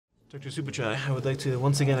Dr. Supachai, I would like to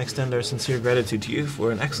once again extend our sincere gratitude to you for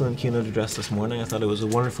an excellent keynote address this morning. I thought it was a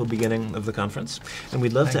wonderful beginning of the conference. And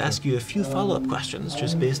we'd love to ask you a few follow-up questions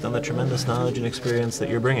just based on the tremendous knowledge and experience that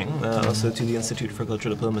you're bringing, also to the Institute for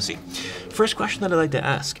Cultural Diplomacy. First question that I'd like to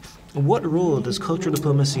ask, what role does cultural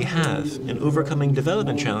diplomacy have in overcoming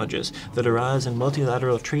development challenges that arise in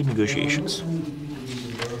multilateral trade negotiations?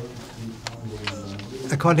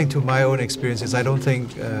 According to my own experiences, I don't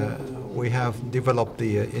think we have developed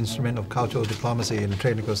the instrument of cultural diplomacy in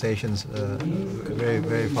trade negotiations very,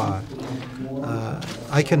 very far.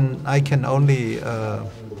 I can only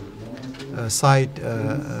cite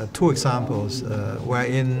two examples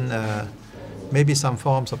wherein maybe some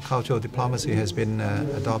forms of cultural diplomacy has been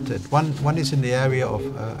adopted. One is in the area of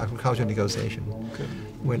agricultural negotiation. Okay.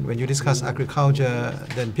 When you discuss agriculture,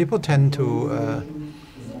 then people tend to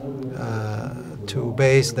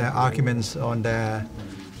base their arguments on their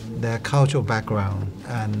cultural background,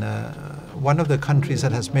 and one of the countries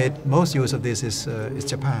that has made most use of this is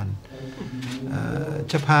Japan.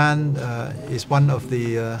 Japan is one of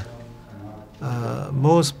the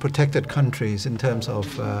most protected countries in terms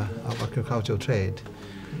of agricultural trade,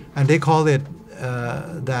 and they call it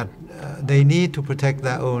that they need to protect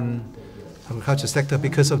their own agriculture sector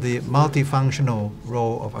because of the multifunctional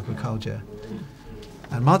role of agriculture.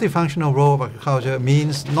 And multifunctional role of agriculture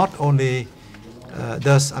means not only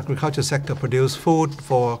does agriculture sector produce food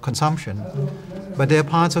for consumption, but they are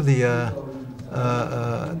parts of the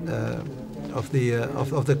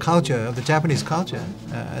culture, of the Japanese culture,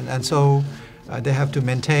 and so they have to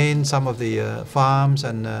maintain some of the farms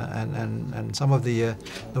and some of the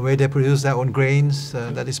way they produce their own grains.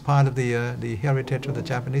 That is part of the heritage of the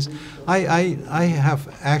Japanese. I have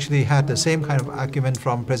actually had the same kind of argument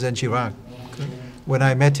from President Chirac when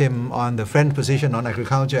I met him on the French position on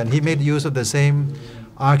agriculture, and he made use of the same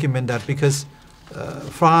argument that because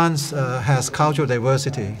France has cultural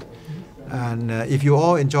diversity, and if you're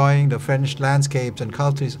all enjoying the French landscapes and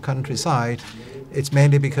countryside, it's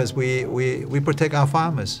mainly because we protect our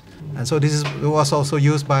farmers. And so this was also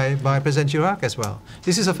used by President Chirac as well.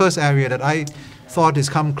 This is the first area that I thought is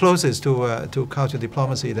come closest to cultural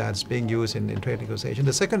diplomacy that's being used in trade negotiation.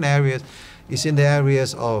 The second area is in the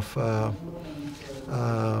areas of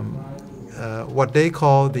what they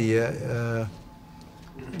call the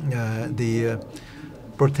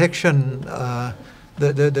protection,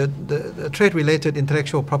 the trade-related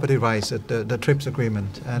intellectual property rights, the TRIPS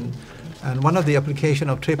agreement, and one of the application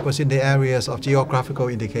of TRIPS was in the areas of geographical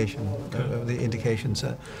indication, the indications.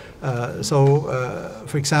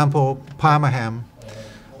 For example, Parma ham.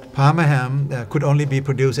 Parma ham could only be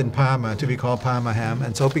produced in Parma to be called Parma ham,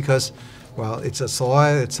 and so because, well, it's a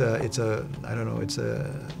soil, it's the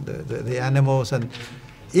animals, and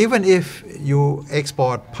even if you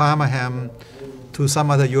export Parma ham to some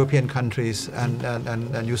other European countries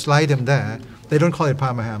and you slide them there, they don't call it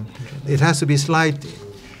Parma ham. It has to be slid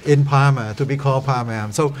in Parma to be called Parma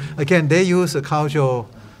ham. So again, they use a cultural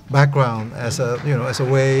background as a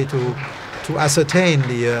way to ascertain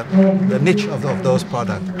the niche of those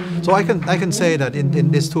products. So I can say that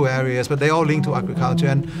in these two areas, but they all link to agriculture,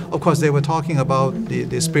 and of course they were talking about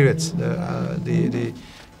the spirits, the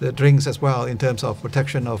drinks as well, in terms of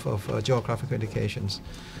protection of geographical indications.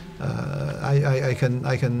 I can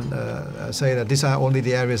say that these are only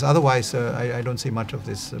the areas. Otherwise, I don't see much of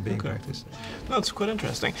this being practiced. Well, that's quite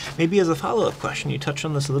interesting. Maybe as a follow-up question, you touched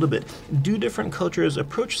on this a little bit. Do different cultures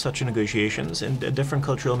approach such negotiations in a different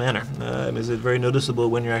cultural manner? Is it very noticeable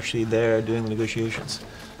when you're actually there doing the negotiations?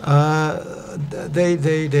 They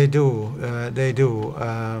do. They do.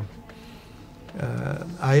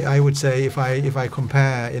 I would say if I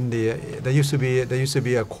compare there used to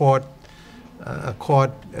be a Quad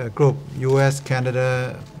group, U.S.,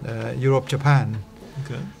 Canada, Europe, Japan.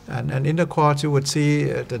 Okay. And in the Quad you would see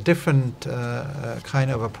the different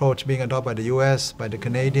kind of approach being adopted by the U.S., by the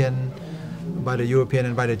Canadian, by the European,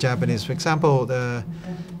 and by the Japanese. For example, the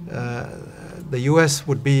U.S.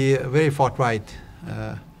 would be very forthright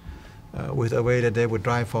with a way that they would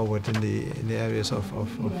drive forward in the areas of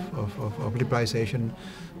liberalization,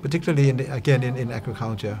 particularly in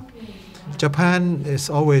agriculture. Japan is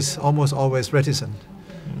almost always reticent.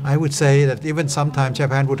 I would say that even sometimes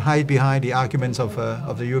Japan would hide behind the arguments of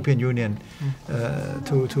the European Union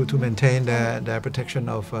to maintain their protection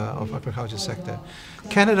of agriculture sector.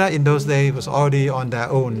 Canada in those days was already on their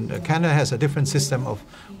own. Canada has a different system of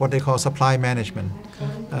what they call supply management.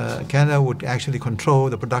 Canada would actually control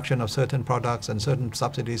the production of certain products and certain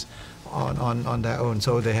subsidies on their own,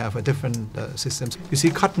 so they have a different systems. You see,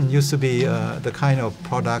 cotton used to be the kind of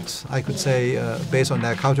products, I could say, based on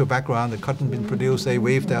their cultural background, the cotton being produced, they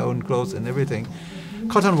weave their own clothes and everything.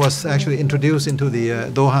 cotton was actually introduced into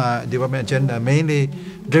the Doha Development Agenda, mainly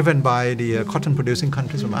driven by the cotton-producing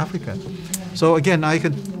countries from Africa. So again, I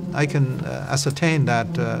can ascertain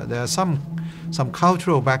that there are some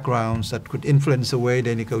cultural backgrounds that could influence the way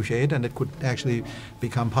they negotiate, and it could actually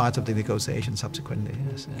become part of the negotiation subsequently.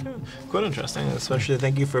 Yes. Okay. Quite interesting, especially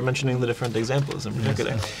thank you for mentioning the different examples in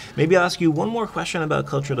particular. Yes. Maybe I'll ask you one more question about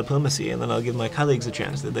cultural diplomacy, and then I'll give my colleagues a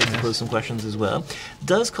chance that they can pose some questions as well.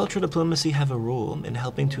 Does cultural diplomacy have a role in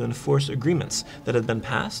helping to enforce agreements that have been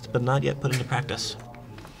passed but not yet put into practice?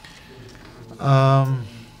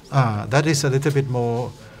 That is a little bit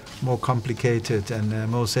more complicated and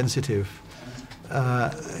more sensitive.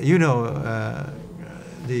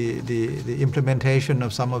 The implementation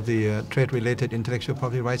of some of the trade-related intellectual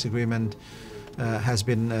property rights agreement has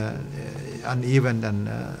been uneven, and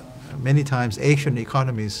many times Asian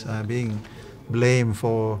economies are being blamed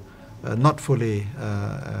for not fully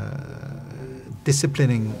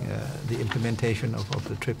disciplining the implementation of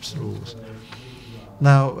the TRIPS rules.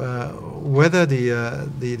 Now, whether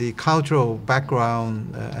the cultural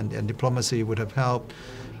background and diplomacy would have helped,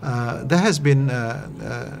 there has been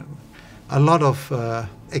a lot of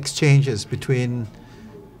exchanges between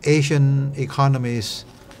Asian economies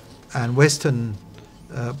and Western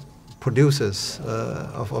producers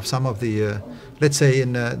of some of the, let's say,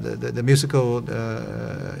 in the musical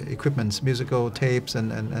equipments, musical tapes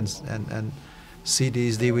and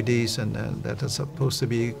CDs, DVDs, and that are supposed to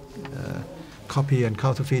be copied and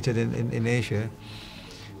counterfeited in Asia.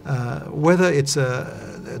 Whether it's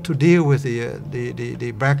to deal with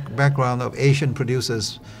the background of Asian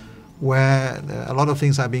producers, where a lot of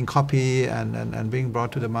things are being copied and being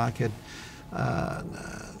brought to the market,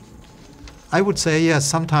 I would say yes,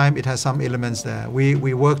 sometimes it has some elements there.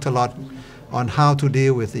 We worked a lot on how to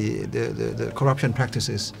deal with the corruption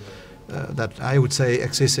practices that I would say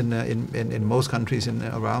exist in most countries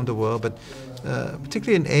around the world, but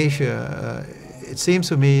particularly in Asia, it seems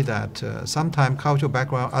to me that sometimes cultural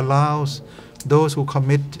background allows those who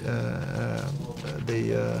commit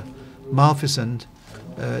the malfeasance,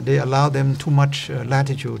 they allow them too much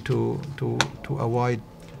latitude to avoid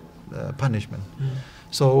punishment.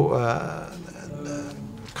 So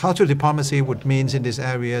cultural diplomacy would means in this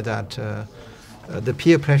area that the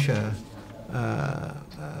peer pressure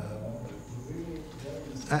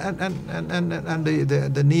and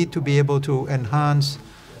the need to be able to enhance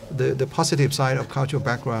the positive side of cultural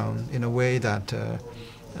background in a way that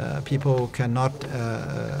people cannot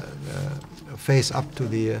face up to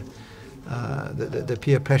the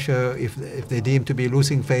peer pressure if they deem to be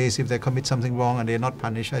losing face, if they commit something wrong and they're not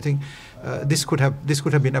punished. I think this could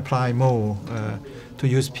have been applied more to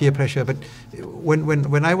use peer pressure. But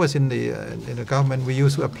when I was in the government, we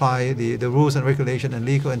used to apply the rules and regulation and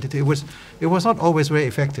legal entity. It was not always very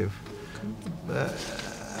effective.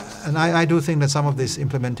 And I do think that some of this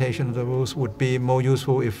implementation of the rules would be more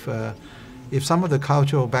useful if some of the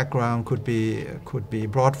cultural background could be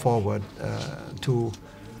brought forward to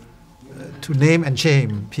name and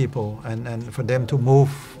shame people and for them to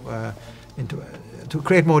move to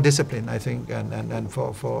create more discipline, I think, and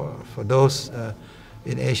for those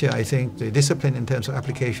in Asia, I think the discipline in terms of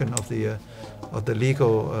application of the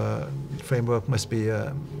legal framework must be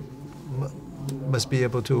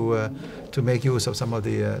able to make use of some of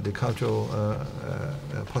the cultural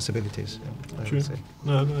possibilities. I would say.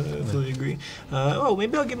 No, I fully agree. Well,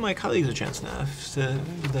 maybe I'll give my colleagues a chance now if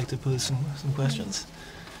you'd like to pose some questions.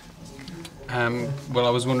 Well, I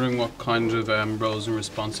was wondering what kind of roles and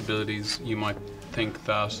responsibilities you might think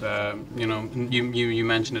that you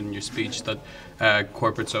mentioned it in your speech that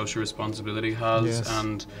corporate social responsibility has, yes.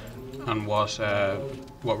 and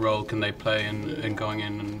what role can they play in going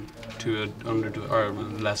in to a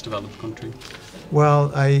less developed country?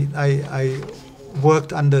 Well, I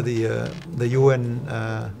worked under the UN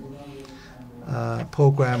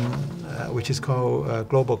program which is called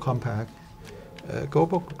Global Compact.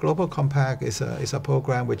 Global Compact is a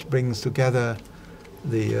program which brings together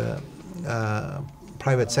the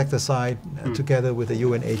private sector side together with the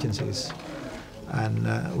UN agencies.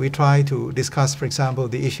 And we try to discuss, for example,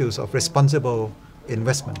 the issues of responsible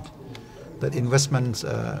investment. That investments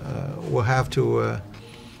will have to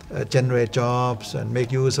generate jobs and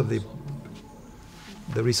make use of the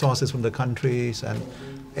resources from the countries and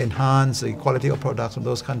enhance the quality of products from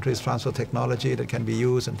those countries, transfer technology that can be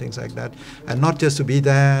used and things like that, and not just to be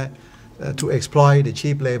there to exploit the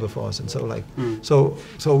cheap labor force and so like. So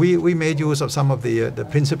we made use of some of the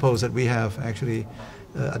principles that we have actually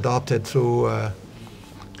adopted through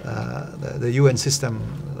the UN system,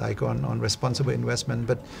 like on responsible investment.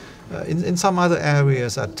 But In some other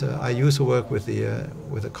areas that I used to work with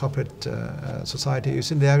the corporate society,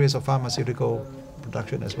 is in the areas of pharmaceutical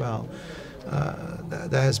production as well.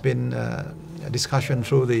 There has been a discussion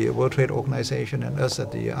through the World Trade Organization and us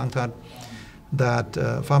at the UNCTAD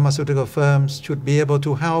that pharmaceutical firms should be able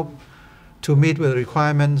to help to meet with the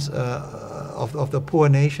requirements of the poor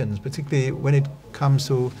nations, particularly when it comes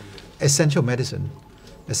to essential medicine.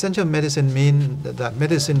 Essential medicine means that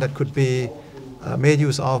medicine that could be made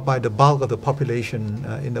use of by the bulk of the population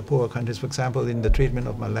in the poorer countries, for example, in the treatment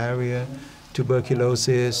of malaria,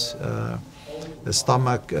 tuberculosis, the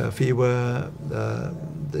stomach fever,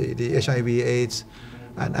 the HIV/AIDS,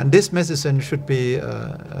 and this medicine should be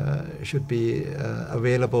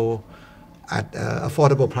available at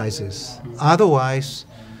affordable prices. Otherwise,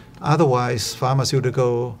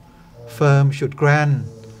 pharmaceutical firms should grant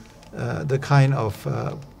the kind of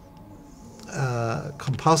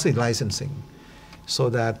compulsory licensing, so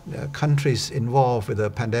that countries involved with the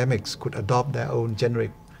pandemics could adopt their own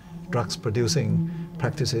generic drugs producing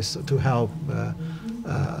practices to help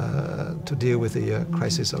to deal with the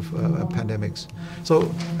crisis of pandemics.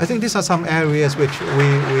 So I think these are some areas which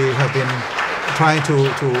we have been trying to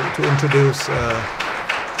introduce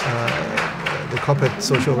the corporate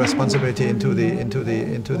social responsibility into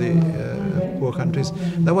the poor countries.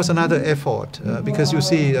 That was another effort because you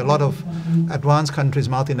see a lot of advanced countries,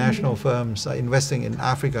 multinational firms are investing in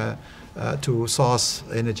Africa to source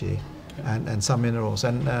energy and some minerals,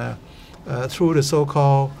 and through the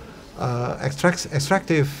so-called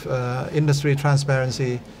Extractive Industry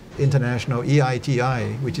Transparency International,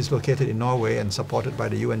 EITI, which is located in Norway and supported by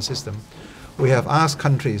the UN system. We have asked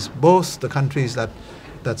countries, both the countries that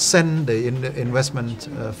send the investment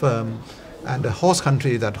firm and the host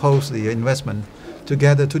country that hosts the investment,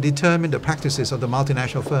 together to determine the practices of the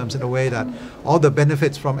multinational firms in a way that all the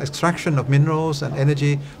benefits from extraction of minerals and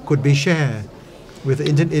energy could be shared with the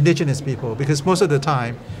indigenous people. Because most of the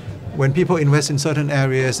time, when people invest in certain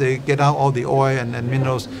areas, they get out all the oil and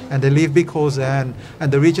minerals, and they leave big holes there,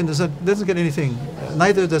 and the region doesn't get anything.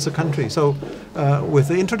 Neither does the country. So with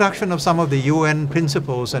the introduction of some of the UN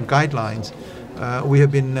principles and guidelines, we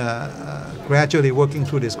have been gradually working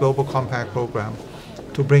through this Global Compact program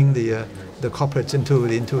to bring the corporates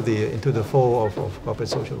into the fold of corporate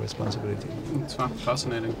social responsibility. It's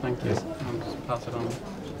fascinating. Thank you. Yes. I'll pass it on.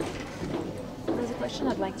 There's a question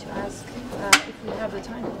I'd like to ask, if we have the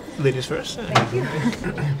time. Ladies first. Thank you.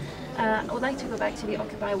 I would like to go back to the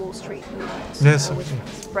Occupy Wall Street movement, Yes. which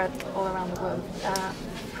spread all around the world.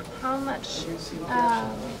 How much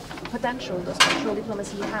potential does cultural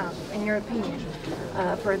diplomacy have, in your opinion,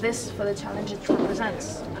 for the challenge it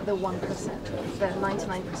represents, the 1%, the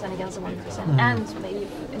 99% against the 1%, and maybe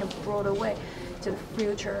in a broader way, to the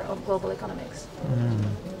future of global economics?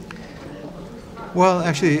 Well,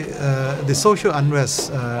 actually, the social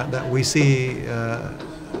unrest that we see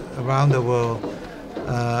around the world,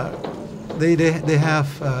 they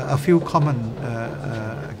have a few common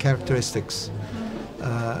characteristics.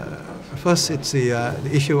 First, it's the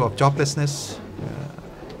issue of joblessness,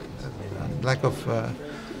 lack of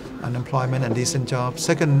unemployment and decent jobs.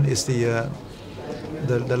 Second is the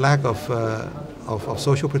lack of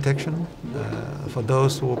social protection for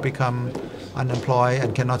those who become unemployed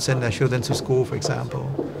and cannot send their children to school, for example.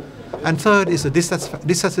 And third is the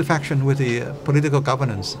dissatisfaction with the political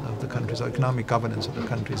governance of the countries, or economic governance of the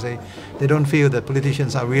countries. They don't feel that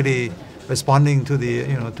politicians are really responding to the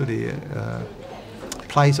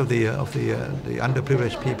plight of the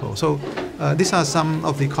underprivileged people. So these are some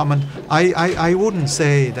of the common. I wouldn't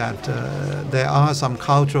say that there are some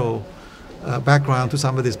cultural background to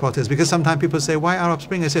some of these protests, because sometimes people say, why Arab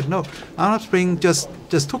Spring? I said, no, Arab Spring just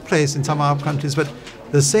took place in some Arab countries, but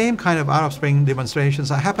the same kind of Arab Spring demonstrations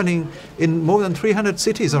are happening in more than 300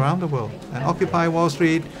 cities around the world. And Occupy Wall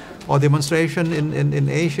Street or demonstration in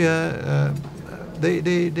Asia,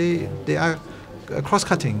 they are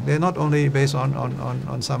cross-cutting. They're not only based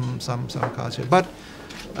on some culture. But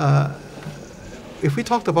if we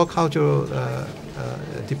talked about cultural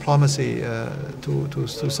diplomacy to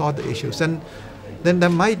sort the issues, then there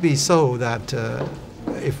might be so that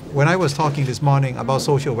when I was talking this morning about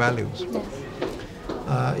social values,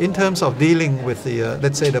 in terms of dealing with the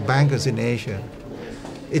let's say the bankers in Asia,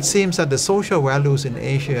 it seems that the social values in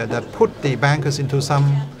Asia that put the bankers into some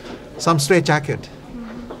straitjacket,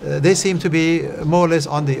 they seem to be more or less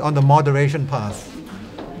on the moderation path.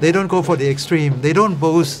 They don't go for the extreme. They don't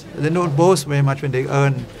boast very much when they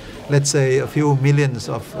earn, let's say, a few millions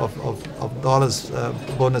of dollars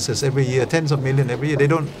bonuses every year, tens of millions every year. They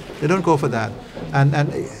don't go for that. And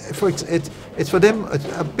it's for them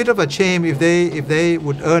a bit of a shame if they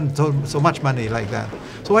would earn so much money like that.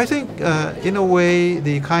 So So I think, in a way,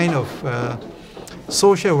 the kind of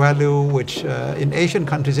social value which in Asian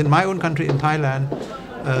countries, in my own country, in Thailand,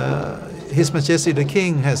 His Majesty the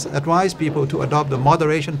King has advised people to adopt the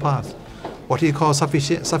moderation path, what he calls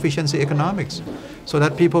sufficiency economics, so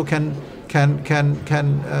that people can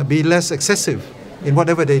be less excessive in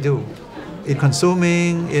whatever they do, in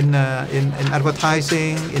consuming, in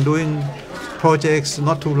advertising, in doing projects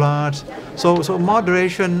not too large. So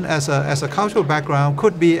moderation as a cultural background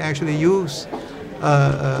could be actually used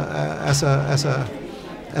as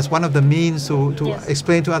one of the means to Yes.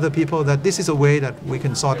 explain to other people that this is a way that we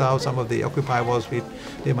can sort out some of the Occupy Wall Street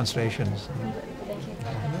demonstrations.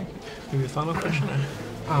 Maybe a final question?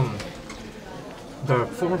 The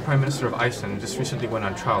former Prime Minister of Iceland just recently went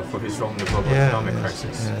on trial for his role in the global economic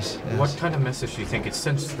crisis. Yes. What kind of message do you think it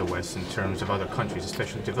sends to the West in terms of other countries,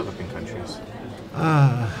 especially developing countries?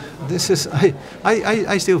 This is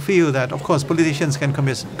I still feel that of course politicians can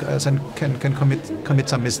commit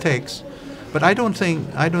some mistakes, but I don't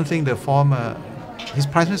think the former, his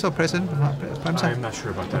Prime Minister or President, I'm not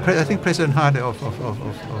sure about that. I think President Harder of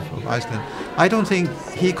Iceland, I don't think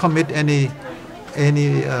he commit any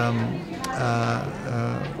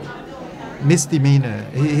misdemeanor.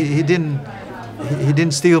 He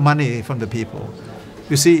didn't steal money from the people.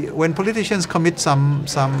 You see, when politicians commit some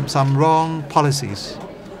wrong policies,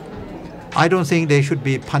 I don't think they should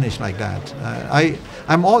be punished like that.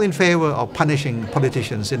 I'm all in favor of punishing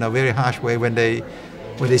politicians in a very harsh way when they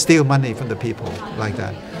steal money from the people like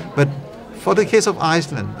that. But for the case of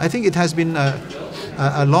Iceland, I think it has been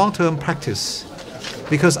a long-term practice,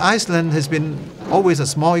 because Iceland has been always a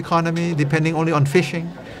small economy depending only on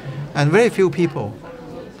fishing, and very few people.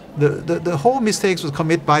 The whole mistakes was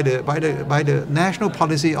committed by the national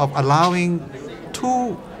policy of allowing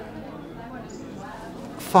too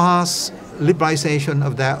fast liberalization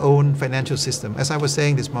of their own financial system. As I was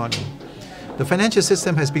saying this morning, the financial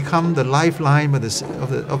system has become the lifeline of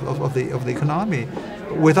the economy,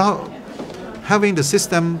 without having the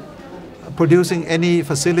system producing any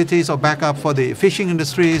facilities or backup for the fishing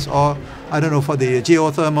industries, or I don't know, for the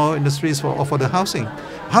geothermal industries, or for the housing.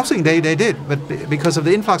 Housing they did, but because of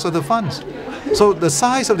the influx of the funds. So the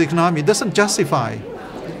size of the economy doesn't justify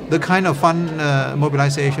the kind of fund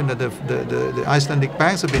mobilization that the Icelandic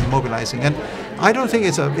banks have been mobilizing. And I don't think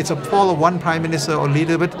it's a fault of one prime minister or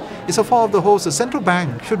leader, but it's a fault of the whole. The central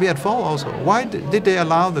bank should be at fault also. Why did they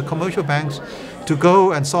allow the commercial banks to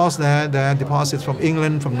go and source their deposits from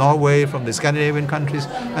England, from Norway, from the Scandinavian countries,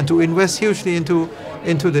 and to invest hugely into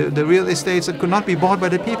the real estates that could not be bought by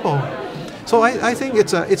the people? So I think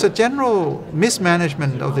it's a general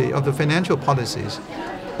mismanagement of the financial policies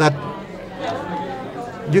that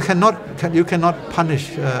you cannot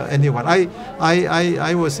punish anyone.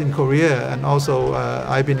 I was in Korea, and also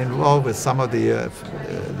I've been involved with some of the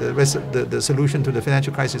solution to the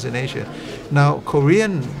financial crisis in Asia. Now,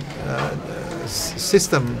 Korean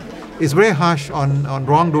system is very harsh on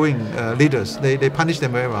wrongdoing leaders. They punish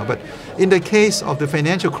them very well. But in the case of the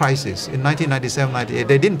financial crisis in 1997-98,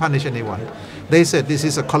 they didn't punish anyone. They said this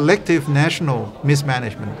is a collective national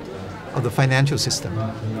mismanagement of the financial system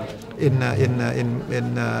in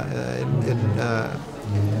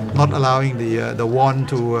not allowing the won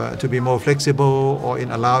to be more flexible, or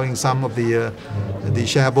in allowing some of the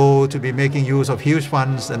chaebol to be making use of huge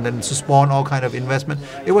funds and then to spawn all kind of investment.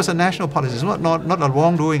 It was a national policy. It's not a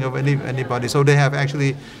wrongdoing of anybody. So they have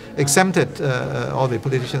actually exempted all the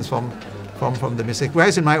politicians from the mistake.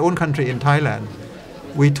 Whereas in my own country, in Thailand,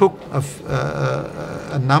 we took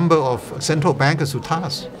a number of central bankers to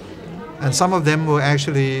task, and some of them were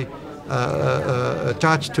actually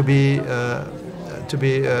charged to be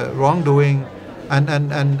wrongdoing, and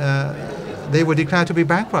they were declared to be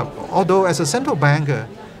bankrupt. Although as a central banker,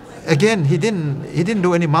 again, he didn't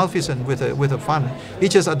do any malfeasance with a fund. He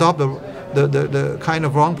just adopted the kind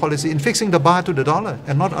of wrong policy in fixing the baht to the dollar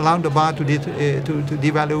and not allowing the baht to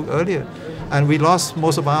devalue earlier, and we lost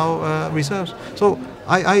most of our reserves. So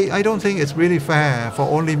I don't think it's really fair for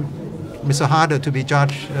only Mr. Harder to be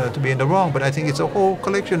judged to be in the wrong, but I think it's a whole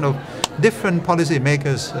collection of different policy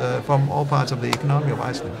makers from all parts of the economy of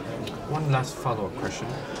Iceland. One last follow-up question.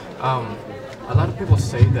 A lot of people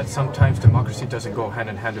say that sometimes democracy doesn't go hand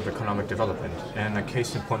in hand with economic development, and a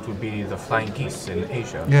case in point would be the flying geese in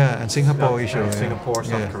Asia. Yeah, and Singapore issue. Singapore,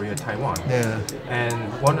 South Korea, Taiwan. Yeah. And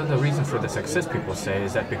one of the reasons for the success, people say,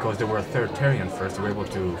 is that because they were authoritarian first, they were able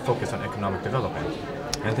to focus on economic development.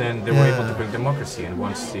 And then they were able to bring democracy in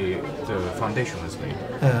once the foundation was laid.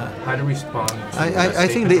 How to respond to I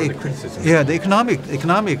think the criticism? Yeah, the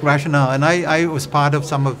economic rationale, and I was part of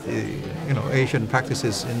some of the Asian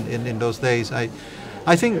practices in those days.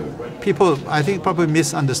 I think probably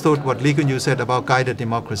misunderstood what Lee Kuan Yew said about guided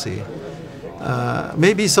democracy.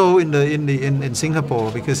 Maybe so in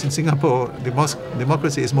Singapore, because in Singapore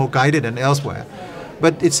democracy is more guided than elsewhere.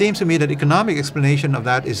 But it seems to me that economic explanation of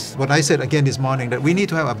that is what I said again this morning, that we need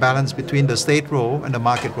to have a balance between the state role and the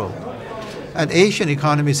market role. And Asian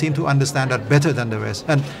economies seem to understand that better than the rest.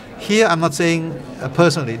 And here I'm not saying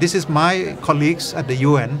personally, this is my colleagues at the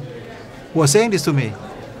UN who are saying this to me.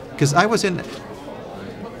 Because I was in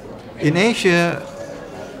Asia,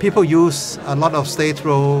 people use a lot of state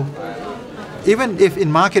role. Even if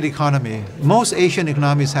in market economy, most Asian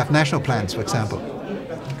economies have national plans, for example.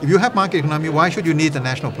 If you have market economy, why should you need a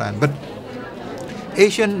national plan? But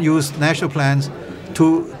Asian use national plans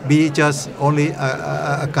to be just only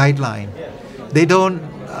a guideline. They don't,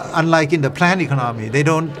 unlike in the planned economy, they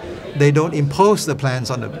don't impose the plans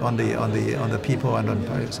on the people and on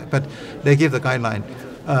the but they give the guideline.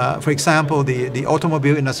 For example, the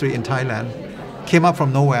automobile industry in Thailand came up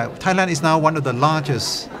from nowhere. Thailand is now one of the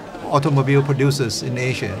largest automobile producers in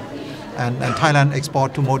Asia. And Thailand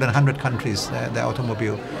export to more than 100 countries their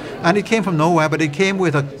automobile. And it came from nowhere, but it came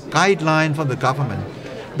with a guideline from the government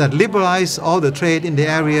that liberalized all the trade in the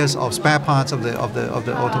areas of spare parts of the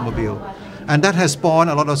automobile. And that has spawned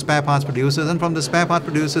a lot of spare parts producers, and from the spare part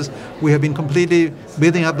producers we have been completely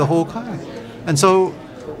building up the whole car. And so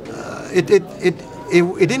it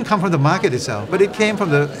didn't come from the market itself, but it came from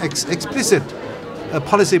the explicit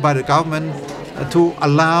policy by the government to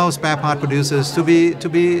allow spare part producers to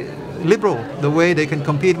be liberal, the way they can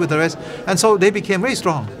compete with the rest. And so they became very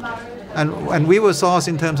strong. And we were sourced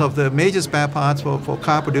in terms of the major spare parts for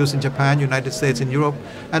car produced in Japan, United States, and Europe.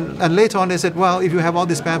 And later on they said, well, if you have all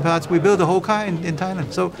these spare parts, we build the whole car in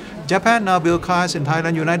Thailand. So Japan now builds cars in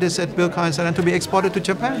Thailand, United States build cars in Thailand to be exported to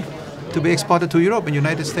Japan, to be exported to Europe and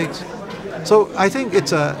United States. So I think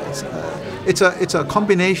it's a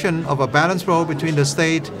combination of a balanced role between the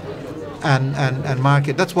state and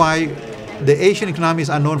market. That's why the Asian economies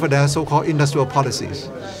are known for their so-called industrial policies.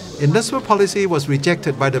 Industrial policy was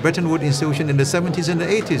rejected by the Bretton Woods Institution in the 70s and the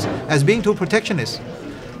 80s as being too protectionist.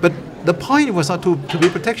 But the point was not to be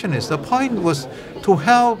protectionist. The point was to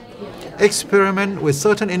help experiment with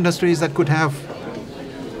certain industries that could have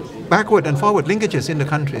backward and forward linkages in the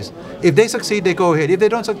countries. If they succeed, they go ahead. If they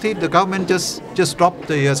don't succeed, the government just drop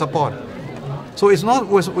the support. So it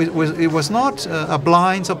was not a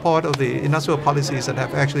blind support of the industrial policies that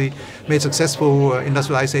have actually made successful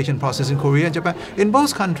industrialization process in Korea and Japan. In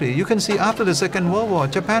both countries, you can see after the Second World War,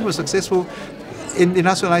 Japan was successful in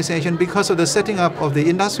industrialization because of the setting up of the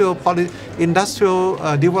industrial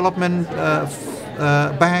development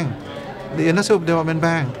bank, the industrial development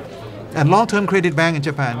bank, and long-term credit bank in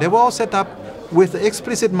Japan. They were all set up with the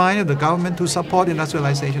explicit mind of the government to support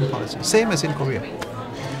industrialization policy, same as in Korea.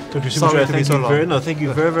 Dr. Supachai, thank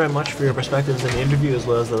you very, very much for your perspectives in the interview as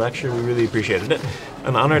well as the lecture. We really appreciated it.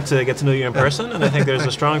 An honor to get to know you in person, and I think there's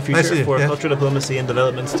a strong future for cultural diplomacy and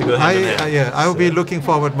developments to go hand in hand. I will be looking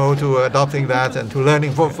forward more to adopting that and to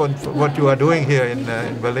learning for what you are doing here in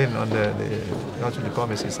Berlin on the cultural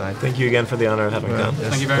diplomacy side. Thank you again for the honor of having come.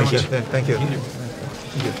 Thank you very much. Thank you. Thank you very much.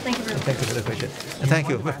 Thank you for the question. And thank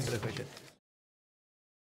you for the question.